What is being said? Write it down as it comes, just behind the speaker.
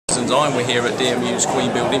Citizens Eye, and we're here at DMU's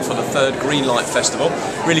Queen Building for the 3rd Greenlight Festival.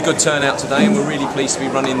 Really good turnout today, and we're really pleased to be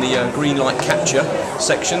running the Greenlight Capture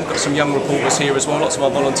section. Got some young reporters here as well. Lots of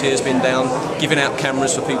our volunteers been down giving out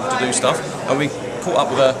cameras for people to do stuff, and we caught up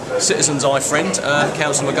with a Citizens Eye friend,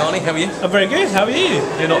 Cllr Medhani. How are you? I'm very good. How are you?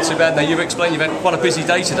 You're not too bad. Now, you've explained you've had quite a busy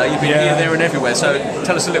day today. You've been here, there and everywhere. So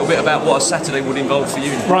tell us a little bit about what a Saturday would involve for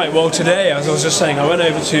you. Right, well today, as I was just saying, I went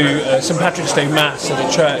over to St Patrick's Day Mass at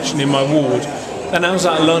a church near my ward. Then I was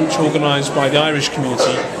at a lunch organised by the Irish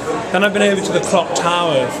community. Then I've been over to the Clock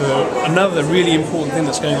Tower for another really important thing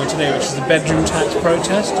that's going on today, which is the bedroom tax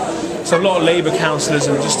protest. So a lot of Labour councillors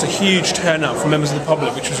and just a huge turnout from members of the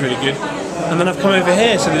public, which was really good. And then I've come over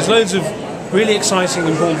here, so there's loads of really exciting,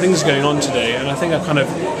 important things going on today. And I think I've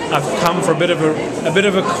come for a bit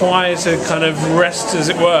of a quieter kind of rest, as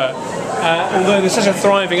it were. Although there's such a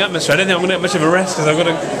thriving atmosphere, I don't think I'm going to get much of a rest because I've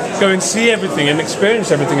got to go and see everything and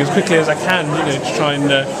experience everything as quickly as I can, you know, to try and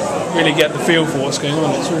really get the feel for what's going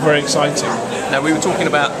on. It's all very exciting. Now, we were talking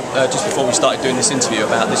about, just before we started doing this interview,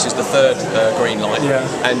 about this is the 3rd Greenlight,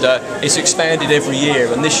 and it's expanded every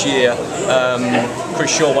year, and this year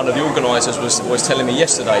Chris Shaw, one of the organisers, was telling me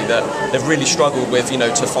yesterday that they've really struggled with, you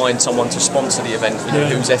know, to find someone to sponsor the event, you know,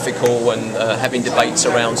 who's ethical, and having debates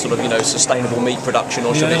around sort of, you know, sustainable meat production,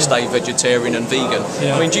 or should it stay vegetarian and vegan.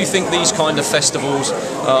 I mean, do you think these kind of festivals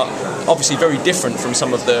are obviously very different from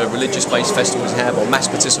some of the religious-based festivals we have, or mass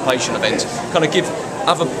participation events, kind of give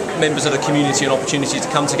other members of the community an opportunity to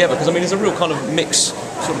come together? Because I mean, there's a real kind of mixed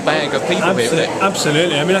sort of bag of people here, isn't it?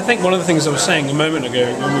 Absolutely. I mean, I think one of the things I was saying a moment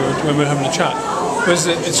ago when we were having a chat was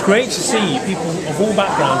that it's great to see people of all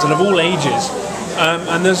backgrounds and of all ages,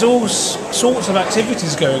 and there's all sorts of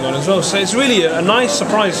activities going on as well. So it's really a nice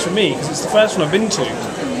surprise for me, because it's the first one I've been to,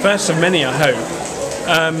 first of many, I hope.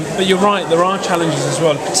 But you're right, there are challenges as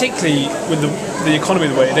well, particularly with the economy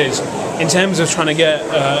the way it is, in terms of trying to get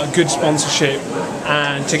good sponsorship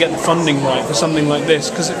and to get the funding right for something like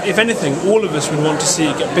this. Because if anything, all of us would want to see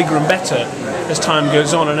it get bigger and better as time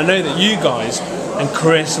goes on. And I know that you guys and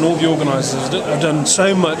Chris and all the organisers have done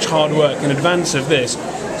so much hard work in advance of this.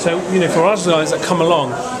 So, you know, for us guys that come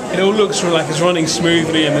along, it all looks like it's running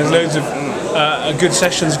smoothly and there's loads of good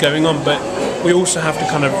sessions going on. But we also have to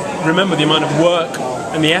kind of remember the amount of work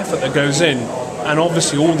and the effort that goes in, and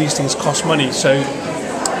obviously all these things cost money. So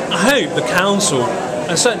I hope the council,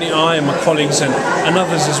 and certainly I and my colleagues and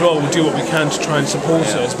others as well, will do what we can to try and support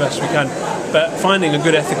it as best we can. But finding a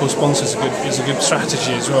good ethical sponsor is a good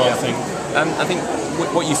strategy as well, I think. I think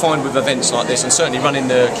what you find with events like this, and certainly running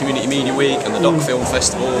the Community Media Week and the Doc Film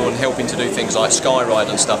Festival and helping to do things like Skyride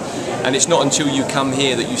and stuff, and it's not until you come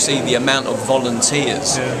here that you see the amount of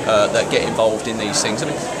volunteers that get involved in these things. I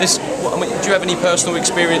mean, do you have any personal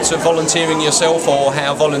experience of volunteering yourself, or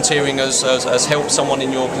how volunteering has helped someone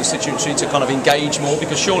in your constituency to kind of engage more?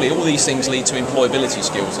 Because surely all these things lead to employability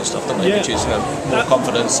skills and stuff, don't they? Which is more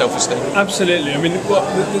confidence, self-esteem. Absolutely. I mean,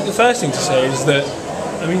 the first thing to say is that,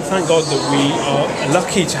 I mean, thank God that we are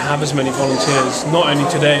lucky to have as many volunteers, not only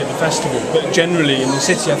today at the festival, but generally in the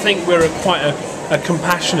city. I think we're quite a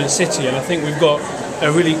compassionate city, and I think we've got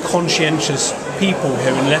a really conscientious people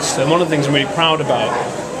here in Leicester. And one of the things I'm really proud about.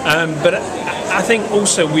 But I think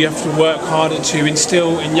also we have to work harder to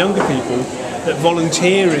instill in younger people that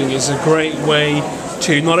volunteering is a great way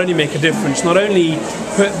to not only make a difference, not only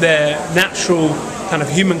put their natural kind of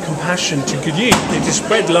human compassion to good use, to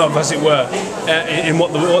spread love, as it were, in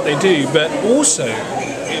what they do, but also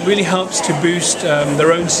it really helps to boost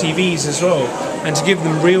their own CVs as well, and to give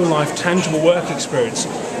them real life, tangible work experience.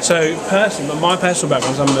 So personally, my personal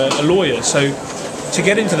background is I'm a lawyer, so to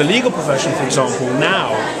get into the legal profession, for example,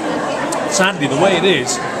 now, sadly, the way it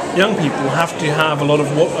is, young people have to have a lot of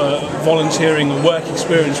volunteering and work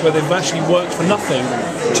experience where they've actually worked for nothing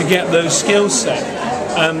to get those skills set.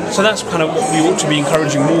 So that's kind of what we ought to be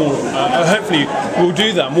encouraging more. Hopefully we'll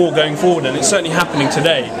do that more going forward, and it's certainly happening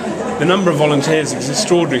today. The number of volunteers is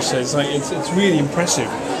extraordinary, so it's really impressive.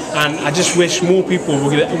 And I just wish more people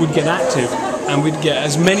would get active, and we'd get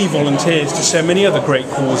as many volunteers to so many other great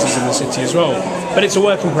causes in the city as well. But it's a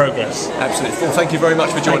work in progress. Absolutely. Well, thank you very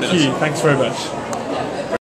much for joining us. Thank you. Thanks very much.